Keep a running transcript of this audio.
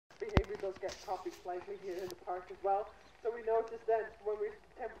does get copied slightly here in the park as well. So we notice then when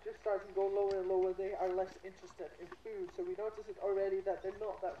temperatures start to go lower and lower, they are less interested in food. So we notice it already that they're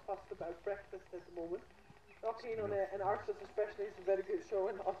not that fussed about breakfast at the moment. Not keen on it, and Arthur's especially is a very good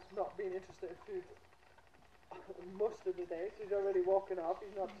showing of not being interested in food most of the day. So he's already walking off.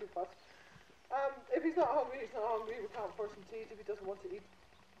 He's not too fussed. If he's not hungry, he's not hungry. We can't force him to eat if he doesn't want to eat.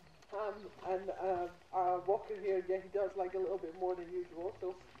 Walker here, yeah, he does like a little bit more than usual.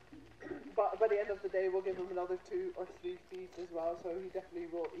 So, but by the end of the day, we'll give him another 2 or 3 feeds as well. So he definitely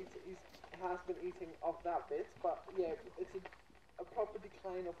will eat. He has been eating of that bit, but yeah, it's a proper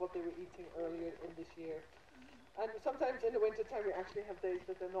decline of what they were eating earlier in this year. And sometimes in the winter time, we actually have days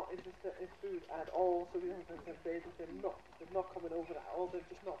that they're not interested in food at all. So we sometimes have days that they're not coming over at all. They're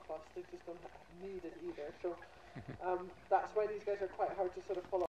just not fussed. They just don't need it either. So that's why these guys are quite hard to sort of follow.